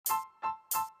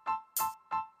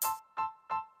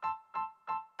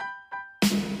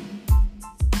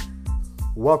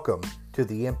Welcome to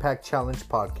the Impact Challenge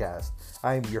podcast.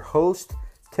 I am your host,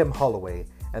 Tim Holloway,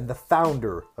 and the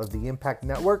founder of the Impact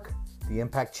Network, the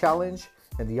Impact Challenge,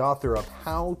 and the author of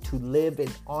How to Live in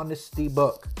Honesty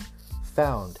book,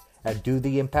 found at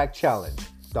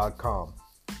dotheimpactchallenge.com.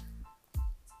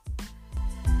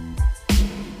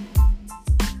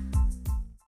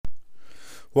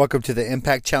 Welcome to the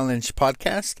Impact Challenge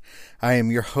podcast. I am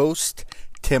your host,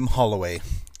 Tim Holloway.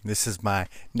 This is my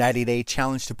 90-day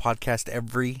challenge to podcast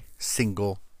every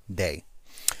single day.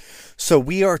 So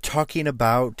we are talking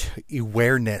about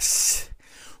awareness.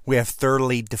 We have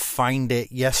thoroughly defined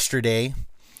it yesterday.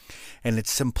 In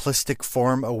its simplistic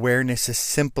form, awareness is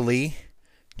simply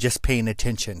just paying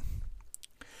attention.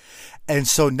 And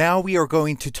so now we are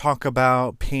going to talk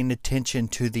about paying attention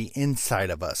to the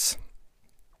inside of us.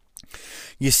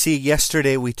 You see,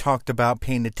 yesterday we talked about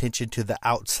paying attention to the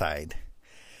outside.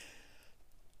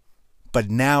 But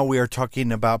now we are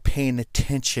talking about paying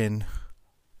attention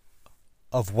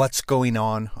of what's going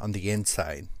on the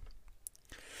inside.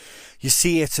 You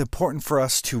see, it's important for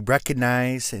us to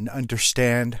recognize and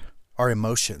understand our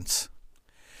emotions.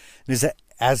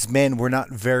 As men, we're not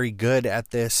very good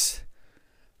at this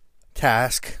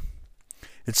task.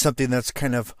 It's something that's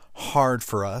kind of hard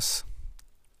for us.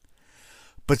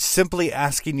 But simply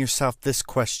asking yourself this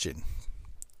question: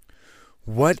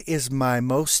 what is my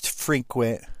most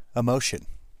frequent emotion?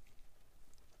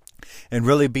 And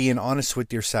really being honest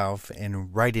with yourself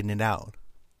and writing it out.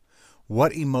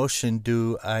 What emotion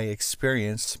do I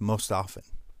experience most often?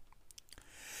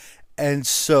 And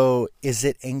so, is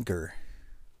it anger?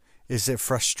 Is it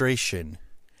frustration?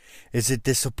 Is it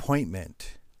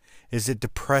disappointment? Is it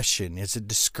depression? Is it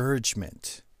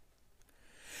discouragement?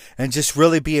 And just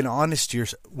really being honest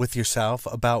with yourself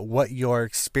about what you're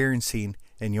experiencing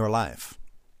in your life.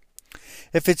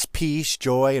 If it's peace,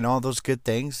 joy, and all those good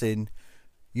things, then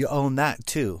you own that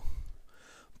too.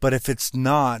 But if it's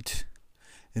not,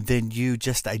 then you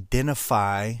just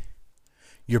identify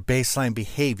your baseline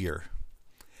behavior.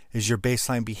 Is your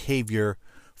baseline behavior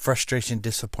frustration,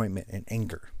 disappointment, and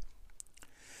anger?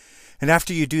 And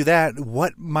after you do that,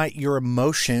 what might your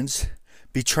emotions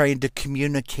be trying to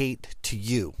communicate to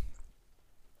you?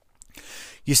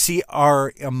 You see,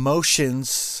 our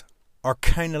emotions are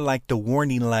kind of like the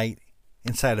warning light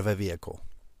inside of a vehicle.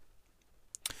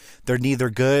 They're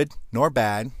neither good nor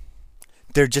bad.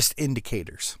 They're just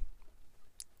indicators.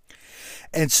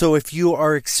 And so if you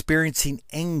are experiencing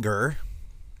anger,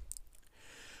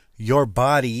 your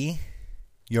body,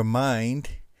 your mind,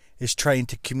 is trying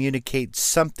to communicate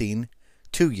something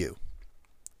to you.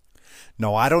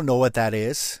 No, I don't know what that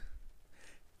is.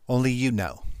 Only you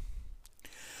know.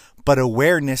 But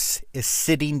awareness is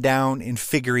sitting down and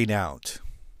figuring out.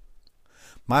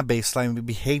 My baseline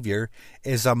behavior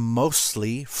is I'm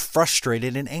mostly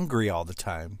frustrated and angry all the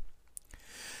time.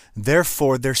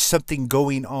 Therefore, there's something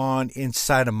going on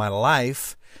inside of my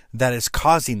life that is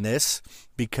causing this,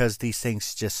 because these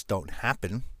things just don't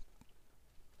happen.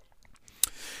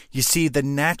 You see, the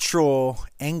natural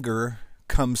anger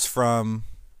comes from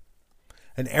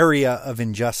an area of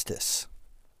injustice.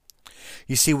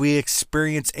 You see, we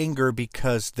experience anger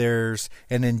because there's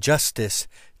an injustice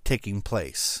taking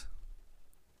place.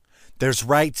 There's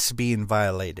rights being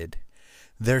violated.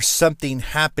 There's something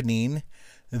happening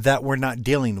that we're not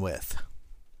dealing with.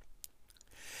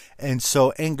 And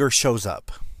so anger shows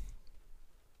up.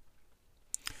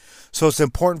 So it's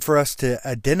important for us to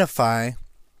identify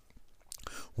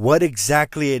what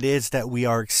exactly it is that we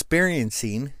are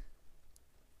experiencing,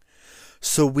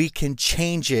 so we can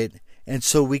change it, and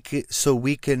so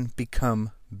we can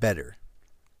become better.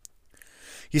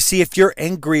 You see, if you're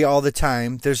angry all the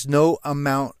time, there's no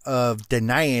amount of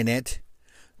denying it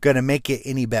going to make it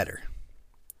any better.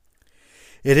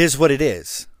 It is what it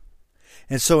is.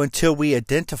 And so until we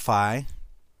identify,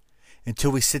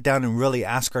 until we sit down and really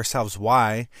ask ourselves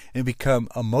why and become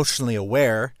emotionally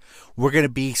aware, we're going to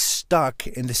be stuck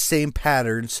in the same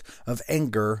patterns of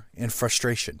anger and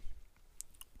frustration.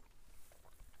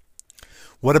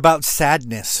 What about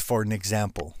sadness, for an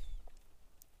example?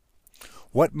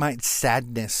 What might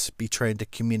sadness be trying to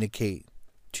communicate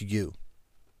to you?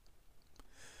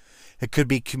 It could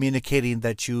be communicating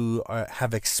that you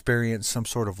have experienced some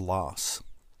sort of loss.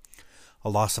 A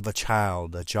loss of a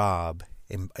child, a job,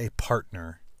 a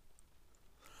partner.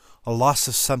 A loss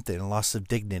of something, a loss of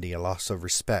dignity, a loss of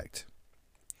respect.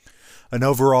 An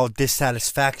overall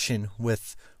dissatisfaction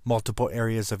with multiple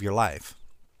areas of your life.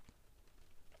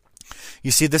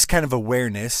 You see, this kind of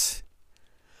awareness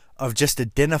of just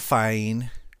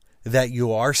identifying that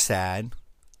you are sad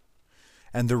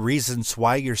and the reasons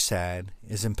why you're sad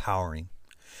is empowering.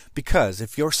 Because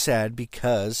if you're sad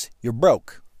because you're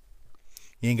broke,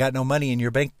 you ain't got no money in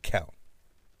your bank account.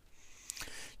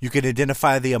 You can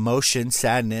identify the emotion,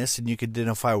 sadness, and you can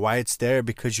identify why it's there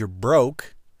because you're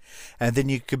broke. And then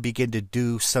you could begin to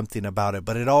do something about it.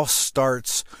 But it all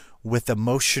starts with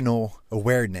emotional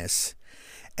awareness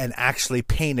and actually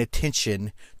paying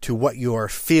attention to what you are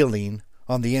feeling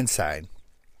on the inside.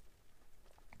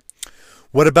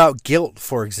 What about guilt,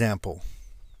 for example?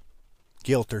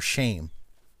 Guilt or shame.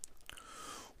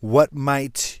 What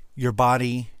might your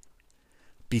body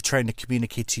be trying to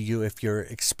communicate to you if you're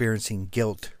experiencing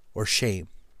guilt or shame?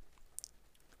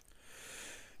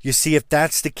 You see, if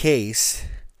that's the case,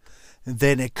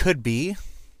 then it could be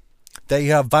that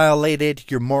you have violated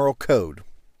your moral code.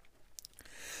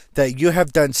 That you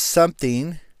have done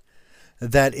something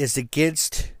that is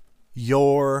against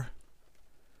your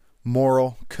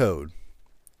moral code.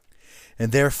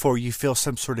 And therefore you feel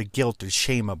some sort of guilt or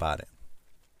shame about it.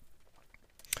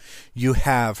 You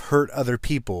have hurt other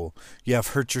people. You have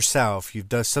hurt yourself. You've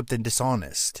done something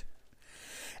dishonest.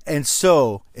 And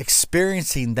so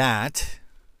experiencing that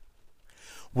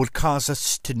would cause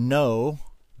us to know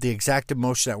the exact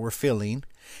emotion that we're feeling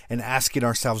and asking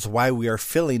ourselves why we are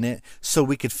feeling it so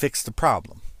we could fix the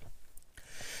problem.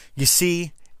 You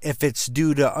see, if it's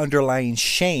due to underlying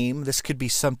shame, this could be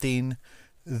something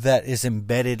that is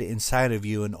embedded inside of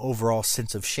you, an overall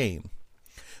sense of shame.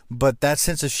 But that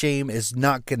sense of shame is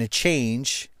not going to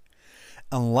change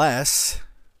unless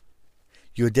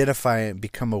you identify it and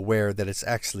become aware that it's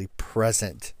actually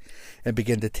present and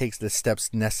begin to take the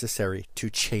steps necessary to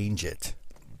change it.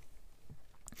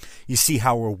 You see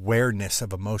how awareness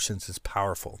of emotions is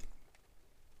powerful.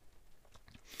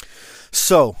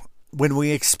 So, when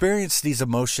we experience these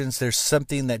emotions, there's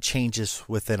something that changes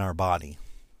within our body.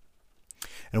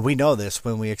 And we know this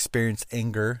when we experience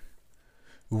anger,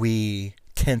 we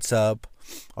tense up,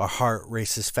 our heart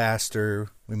races faster,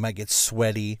 we might get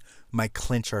sweaty, might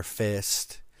clench our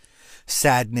fist.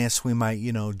 Sadness, we might,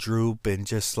 droop and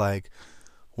just like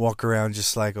walk around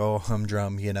just like, oh,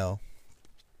 humdrum,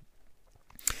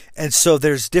 And so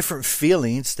there's different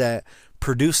feelings that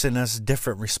produce in us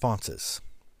different responses.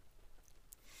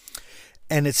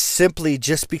 And it's simply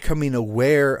just becoming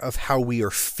aware of how we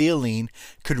are feeling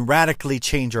could radically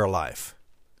change our life.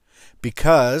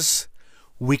 Because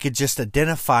we could just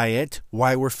identify it,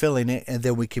 why we're feeling it, and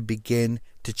then we could begin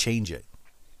to change it.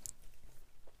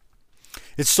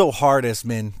 It's so hard as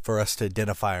men for us to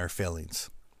identify our feelings.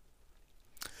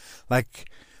 Like,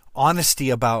 honesty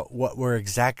about what we're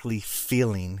exactly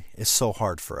feeling is so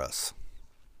hard for us.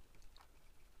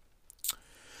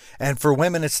 And for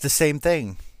women, it's the same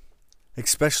thing.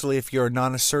 Especially if you're a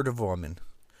non-assertive woman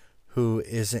who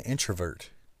is an introvert.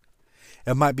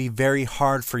 It might be very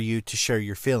hard for you to share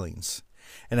your feelings.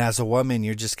 And as a woman,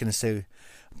 you're just going to say,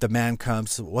 the man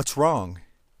comes, what's wrong?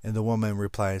 And the woman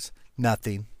replies,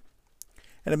 nothing.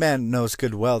 And a man knows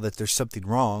good well that there's something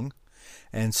wrong.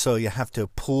 And so you have to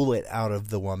pull it out of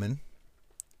the woman.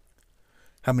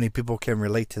 How many people can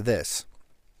relate to this?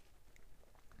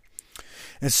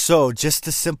 And so just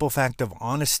the simple fact of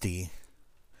honesty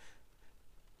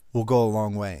will go a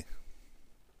long way.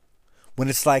 When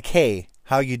it's like, hey,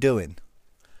 how you doing?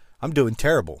 I'm doing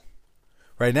terrible.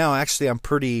 Right now, actually, I'm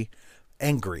pretty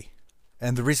angry.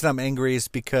 And the reason I'm angry is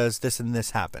because this and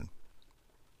this happened.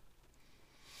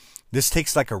 This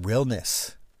takes like a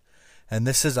realness. And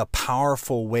this is a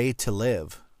powerful way to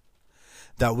live.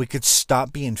 That we could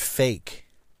stop being fake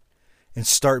and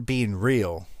start being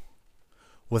real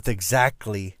with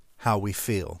exactly how we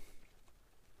feel.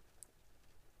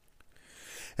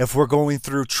 If we're going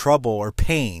through trouble or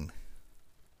pain,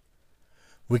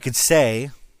 we could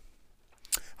say,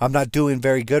 I'm not doing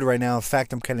very good right now. In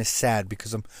fact, I'm kind of sad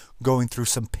because I'm going through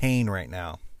some pain right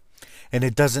now. And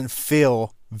it doesn't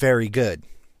feel very good.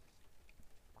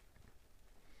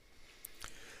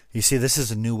 You see, this is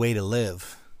a new way to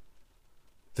live.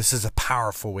 This is a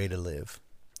powerful way to live.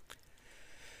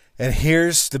 And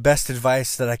here's the best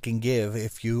advice that I can give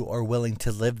if you are willing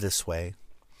to live this way,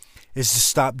 is to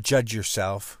stop judge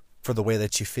yourself for the way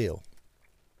that you feel.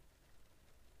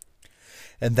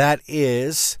 And that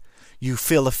is, you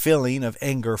feel a feeling of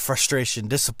anger, frustration,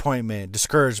 disappointment,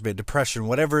 discouragement, depression,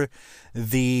 whatever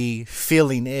the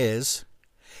feeling is,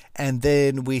 and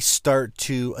then we start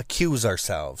to accuse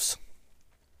ourselves.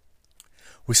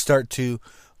 We start to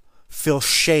feel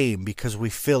shame because we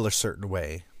feel a certain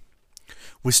way.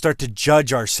 We start to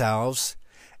judge ourselves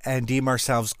and deem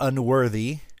ourselves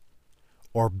unworthy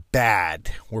or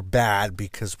bad. We're bad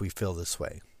because we feel this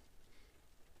way.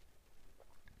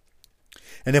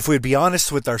 And if we'd be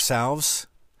honest with ourselves,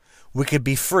 we could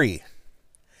be free.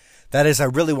 That is, I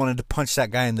really wanted to punch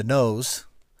that guy in the nose.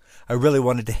 I really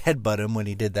wanted to headbutt him when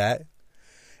he did that.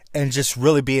 And just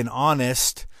really being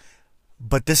honest,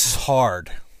 but this is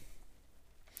hard.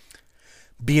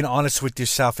 Being honest with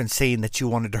yourself and saying that you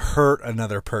wanted to hurt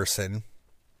another person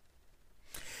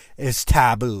is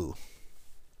taboo.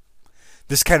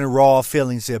 This kind of raw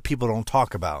feelings that people don't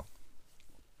talk about.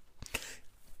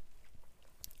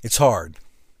 It's hard.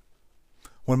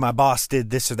 When my boss did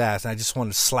this or that, and I just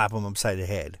wanted to slap him upside the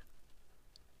head.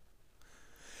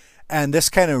 And this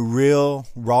kind of real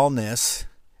rawness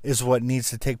is what needs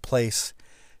to take place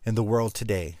in the world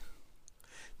today.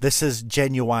 This is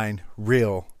genuine,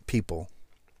 real people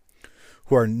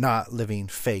who are not living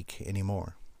fake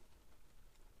anymore.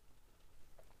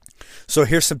 So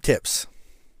here's some tips.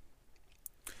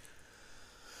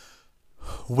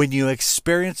 When you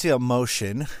experience the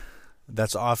emotion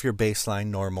that's off your baseline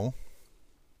normal,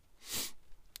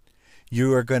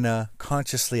 you are going to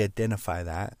consciously identify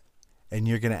that, and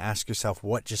you're going to ask yourself,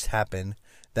 what just happened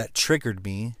that triggered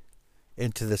me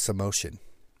into this emotion?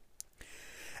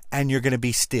 And you're going to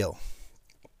be still.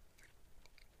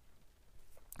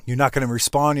 You're not going to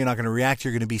respond. You're not going to react.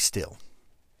 You're going to be still.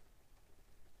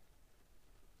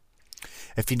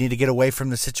 If you need to get away from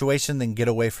the situation, then get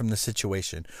away from the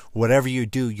situation. Whatever you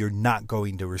do, you're not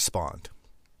going to respond.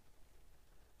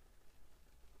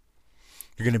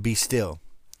 You're going to be still.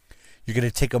 You're going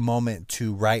to take a moment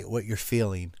to write what you're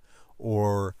feeling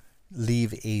or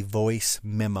leave a voice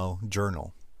memo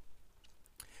journal.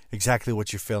 Exactly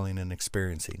what you're feeling and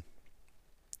experiencing.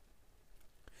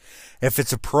 If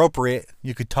it's appropriate,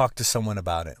 you could talk to someone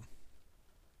about it.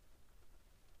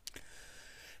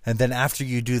 And then after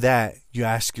you do that, you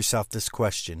ask yourself this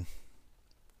question.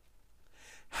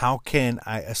 How can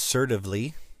I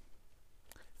assertively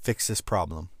fix this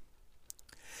problem?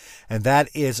 And that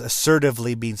is,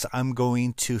 assertively means I'm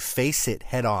going to face it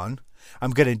head on.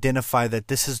 I'm going to identify that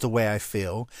this is the way I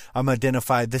feel. I'm going to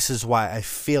identify this is why I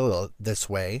feel this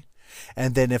way.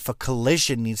 And then if a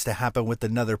collision needs to happen with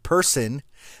another person,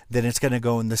 then it's going to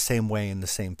go in the same way, in the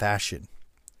same fashion.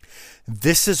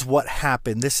 This is what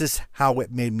happened. This is how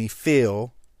it made me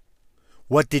feel.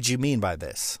 What did you mean by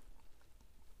this?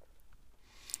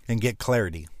 And get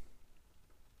clarity.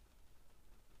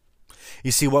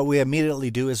 You see, what we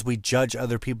immediately do is we judge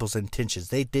other people's intentions.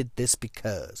 They did this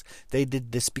because. They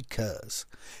did this because.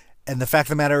 And the fact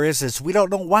of the matter is we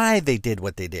don't know why they did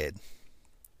what they did.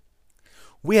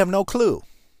 We have no clue.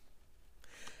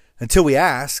 Until we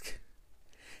ask.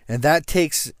 And that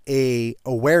takes a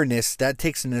awareness, that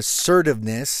takes an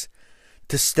assertiveness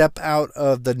to step out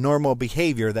of the normal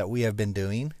behavior that we have been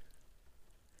doing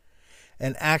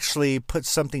and actually put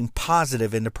something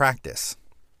positive into practice.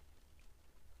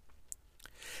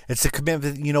 It's a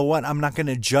commitment, you know what, I'm not going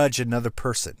to judge another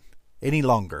person any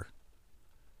longer.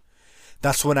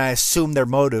 That's when I assume their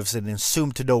motives and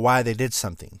assume to know why they did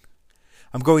something.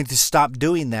 I'm going to stop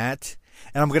doing that,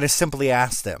 and I'm going to simply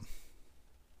ask them,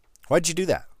 why'd you do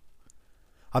that?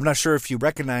 I'm not sure if you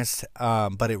recognized,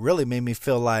 but it really made me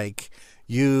feel like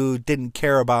you didn't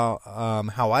care about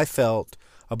how I felt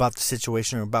about the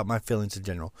situation or about my feelings in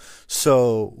general.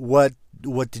 So what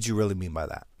did you really mean by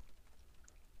that?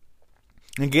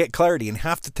 And get clarity. And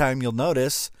half the time you'll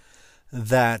notice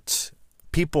that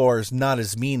people are not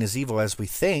as mean as evil as we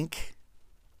think,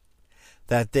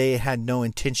 that they had no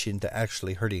intention to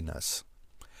actually hurting us.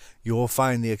 You will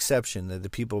find the exception, that the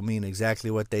people mean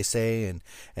exactly what they say,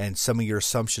 and some of your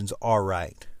assumptions are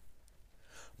right.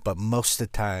 But most of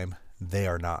the time, they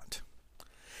are not.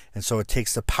 And so it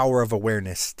takes the power of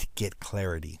awareness to get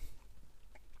clarity.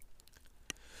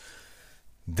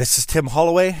 This is Tim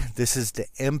Holloway. This is the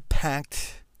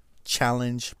Impact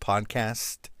Challenge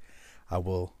podcast. I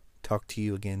will talk to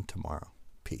you again tomorrow.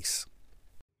 Peace.